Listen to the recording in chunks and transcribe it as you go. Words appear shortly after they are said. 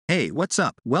Hey, what's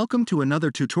up? Welcome to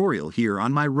another tutorial here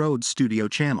on my Rhodes Studio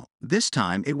channel. This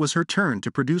time it was her turn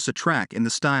to produce a track in the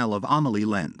style of Amelie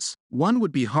Lens. One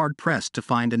would be hard-pressed to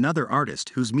find another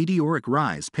artist whose meteoric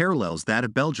rise parallels that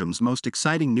of Belgium's most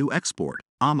exciting new export,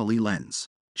 Amelie Lens.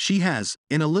 She has,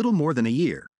 in a little more than a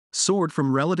year, soared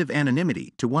from relative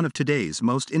anonymity to one of today's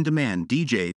most in-demand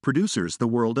DJ producers the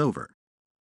world over.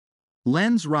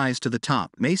 Lens' rise to the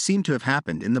top may seem to have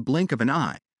happened in the blink of an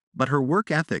eye, but her work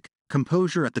ethic,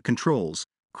 composure at the controls,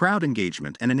 crowd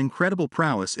engagement and an incredible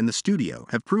prowess in the studio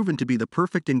have proven to be the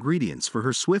perfect ingredients for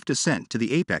her swift ascent to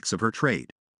the apex of her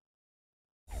trade.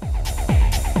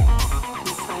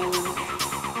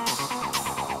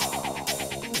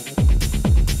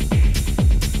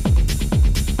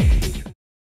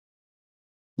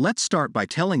 Let's start by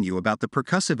telling you about the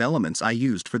percussive elements I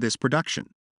used for this production.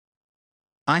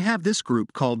 I have this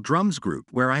group called Drums Group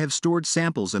where I have stored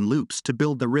samples and loops to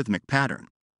build the rhythmic pattern.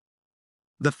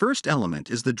 The first element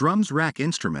is the drums rack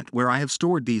instrument where I have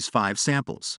stored these 5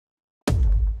 samples.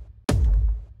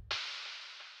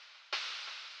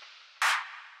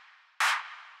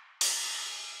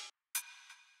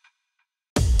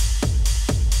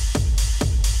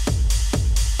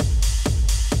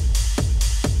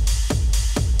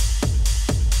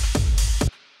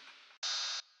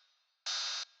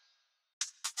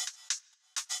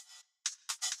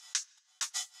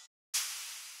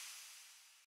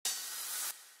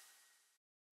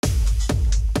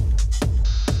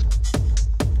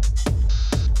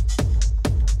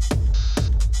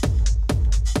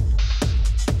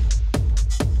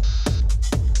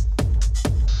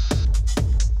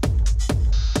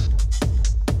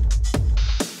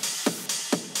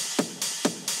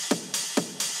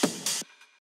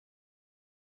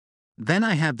 Then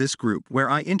I have this group where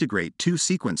I integrate 2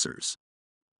 sequencers.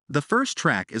 The first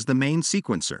track is the main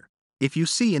sequencer. If you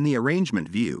see in the arrangement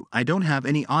view, I don't have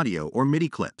any audio or MIDI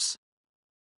clips.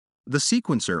 The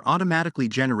sequencer automatically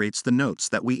generates the notes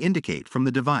that we indicate from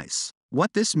the device.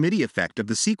 What this MIDI effect of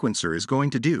the sequencer is going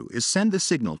to do is send the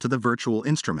signal to the virtual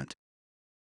instrument.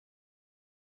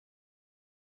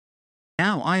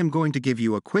 Now I am going to give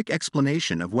you a quick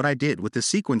explanation of what I did with the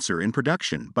sequencer in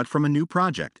production but from a new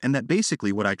project, and that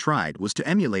basically what I tried was to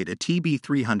emulate a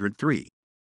TB-303.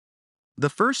 The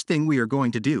first thing we are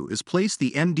going to do is place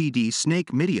the MDD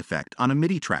snake MIDI effect on a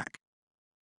MIDI track.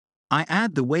 I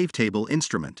add the wavetable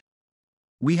instrument.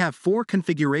 We have 4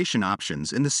 configuration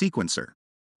options in the sequencer.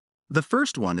 The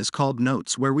first one is called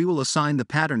notes where we will assign the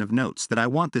pattern of notes that I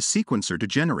want this sequencer to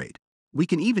generate. We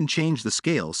can even change the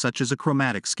scale such as a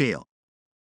chromatic scale.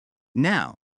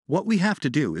 Now, what we have to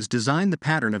do is design the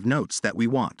pattern of notes that we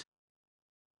want.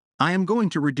 I am going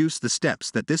to reduce the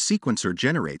steps that this sequencer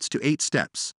generates to 8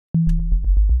 steps.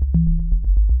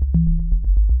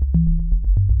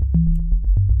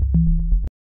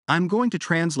 I'm going to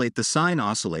translate the sine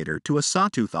oscillator to a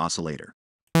sawtooth oscillator.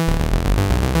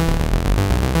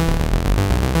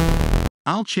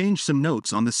 I'll change some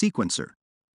notes on the sequencer.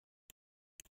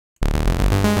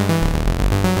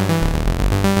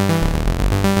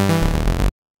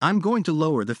 I'm going to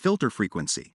lower the filter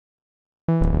frequency.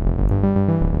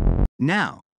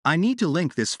 Now, I need to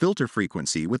link this filter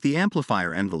frequency with the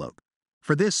amplifier envelope.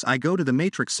 For this, I go to the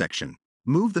matrix section,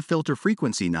 move the filter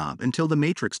frequency knob until the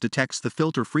matrix detects the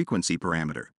filter frequency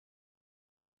parameter.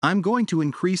 I'm going to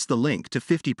increase the link to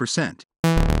 50%.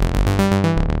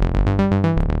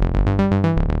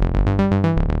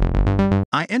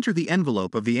 I enter the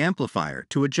envelope of the amplifier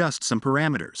to adjust some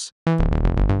parameters.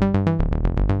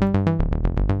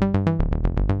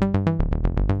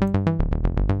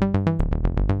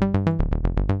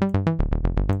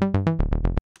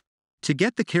 To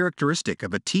get the characteristic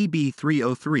of a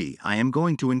TB-303, I am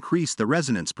going to increase the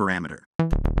resonance parameter.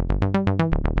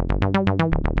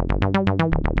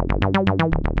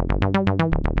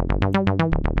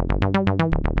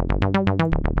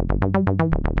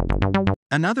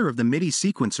 Another of the MIDI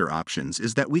sequencer options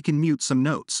is that we can mute some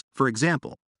notes. For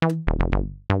example,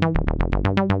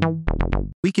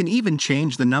 we can even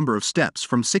change the number of steps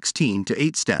from 16 to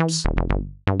 8 steps.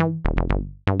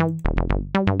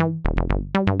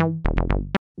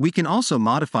 We can also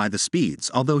modify the speeds,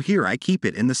 although here I keep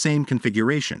it in the same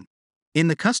configuration. In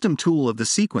the custom tool of the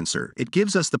sequencer, it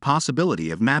gives us the possibility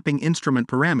of mapping instrument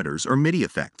parameters or MIDI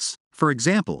effects. For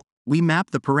example, we map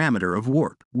the parameter of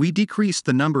warp. We decrease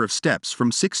the number of steps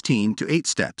from 16 to 8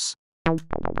 steps.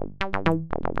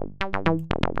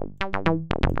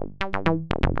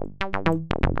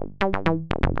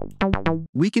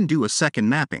 We can do a second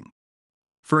mapping.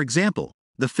 For example,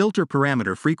 the filter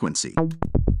parameter frequency.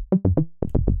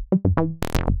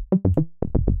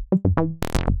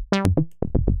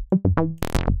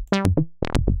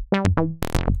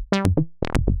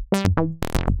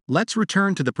 Let's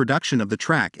return to the production of the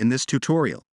track in this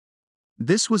tutorial.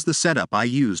 This was the setup I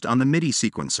used on the MIDI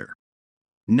sequencer.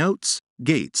 Notes,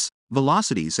 gates,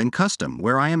 velocities and custom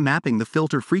where I am mapping the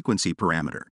filter frequency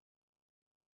parameter.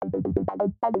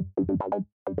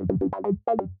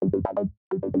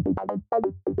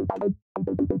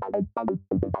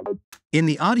 In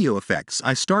the audio effects,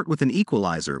 I start with an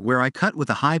equalizer where I cut with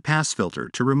a high-pass filter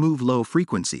to remove low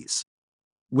frequencies.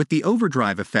 With the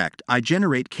overdrive effect, I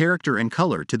generate character and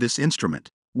color to this instrument.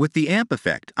 With the amp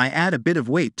effect, I add a bit of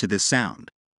weight to this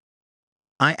sound.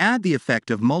 I add the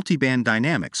effect of multiband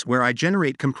dynamics where I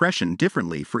generate compression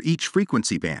differently for each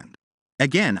frequency band.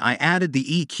 Again, I added the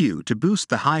EQ to boost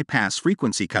the high-pass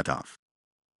frequency cutoff.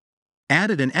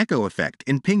 Added an echo effect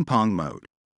in ping-pong mode.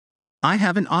 I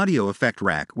have an audio effect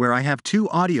rack where I have two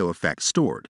audio effects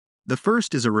stored. The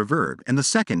first is a reverb and the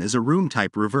second is a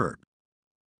room-type reverb.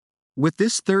 With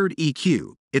this third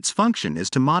EQ, its function is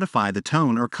to modify the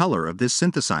tone or color of this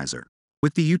synthesizer.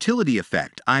 With the utility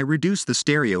effect, I reduce the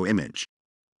stereo image.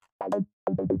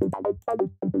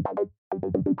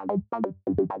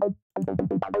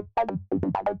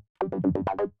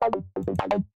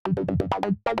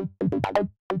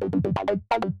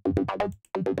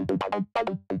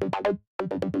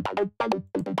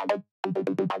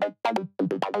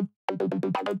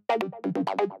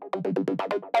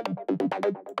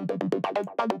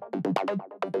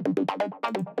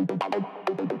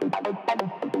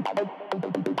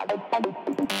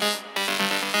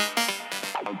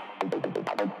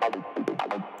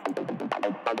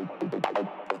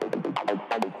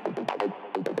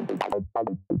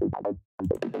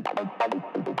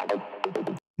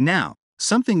 Now,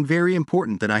 something very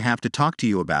important that I have to talk to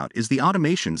you about is the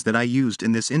automations that I used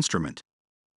in this instrument.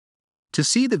 To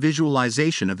see the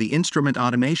visualization of the instrument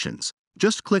automations,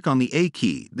 just click on the A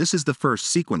key. This is the first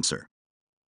sequencer.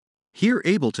 Here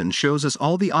Ableton shows us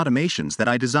all the automations that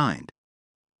I designed.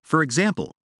 For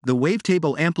example, the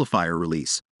wavetable amplifier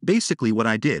release. Basically what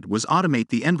I did was automate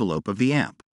the envelope of the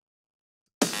amp.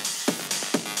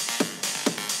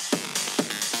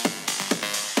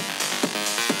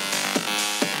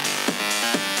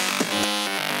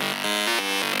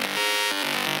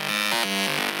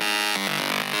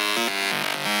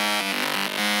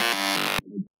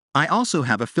 I also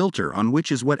have a filter on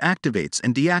which is what activates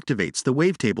and deactivates the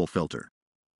wavetable filter.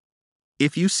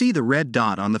 If you see the red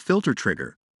dot on the filter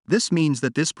trigger, this means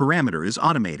that this parameter is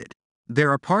automated. There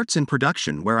are parts in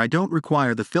production where I don't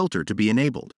require the filter to be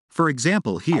enabled. For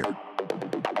example, here.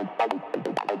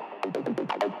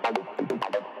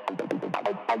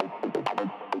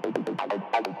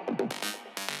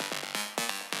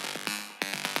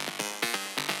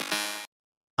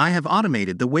 I have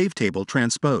automated the wavetable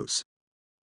transpose.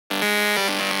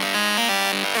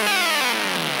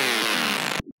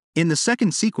 In the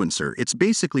second sequencer, it's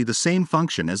basically the same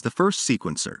function as the first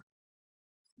sequencer.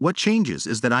 What changes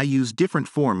is that I use different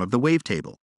form of the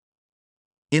wavetable.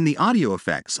 In the audio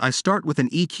effects, I start with an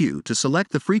EQ to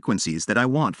select the frequencies that I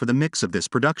want for the mix of this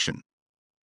production.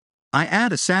 I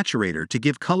add a saturator to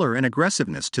give color and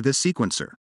aggressiveness to this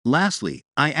sequencer. Lastly,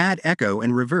 I add echo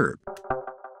and reverb.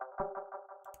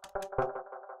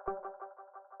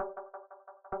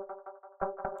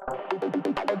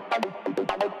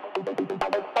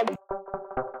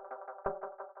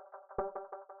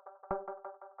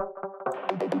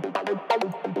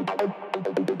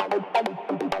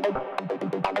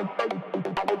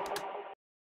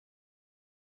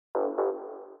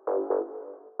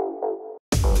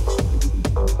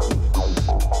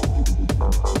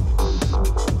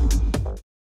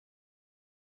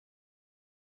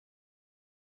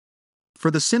 For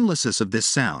the synthesis of this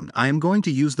sound, I am going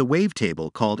to use the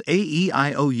wavetable called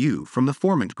AEIOU from the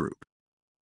formant group.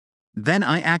 Then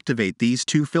I activate these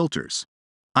two filters.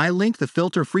 I link the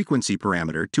filter frequency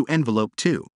parameter to envelope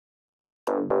 2.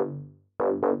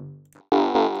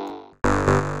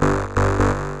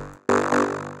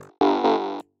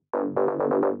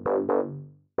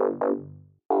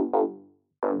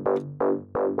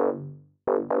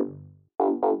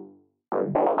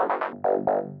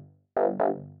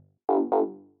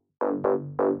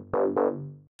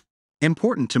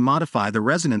 Important to modify the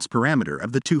resonance parameter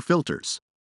of the two filters.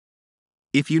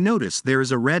 If you notice, there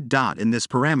is a red dot in this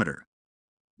parameter.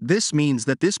 This means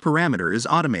that this parameter is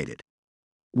automated.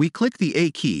 We click the A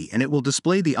key and it will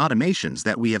display the automations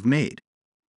that we have made.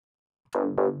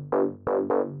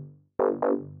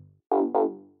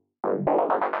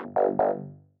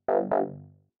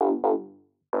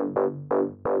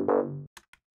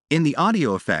 In the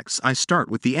audio effects, I start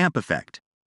with the amp effect.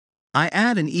 I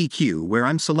add an EQ where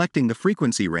I'm selecting the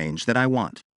frequency range that I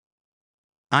want.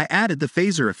 I added the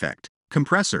phaser effect,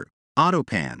 compressor, auto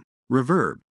pan,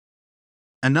 reverb,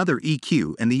 another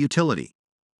EQ, and the utility.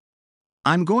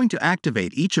 I'm going to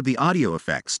activate each of the audio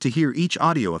effects to hear each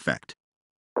audio effect.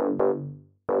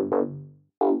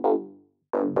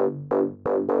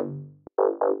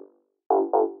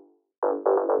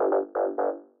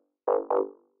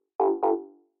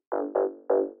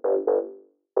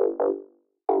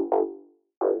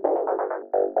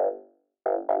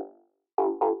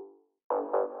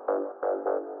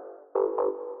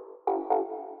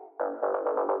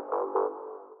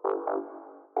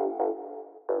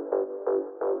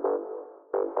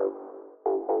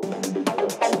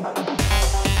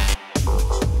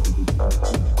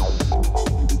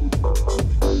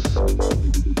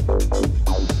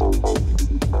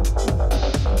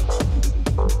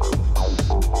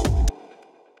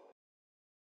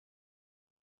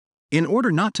 In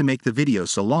order not to make the video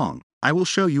so long, I will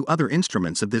show you other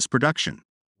instruments of this production.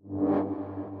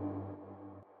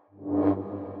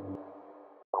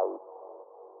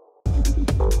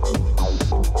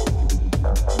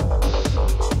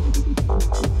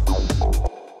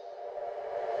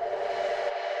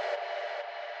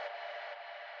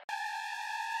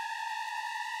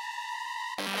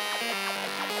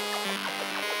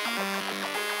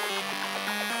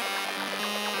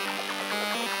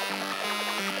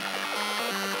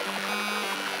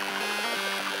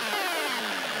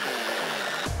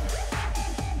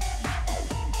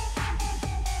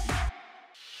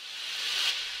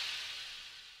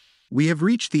 We have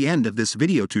reached the end of this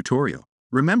video tutorial.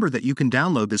 Remember that you can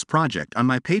download this project on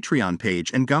my Patreon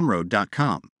page and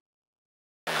gumroad.com.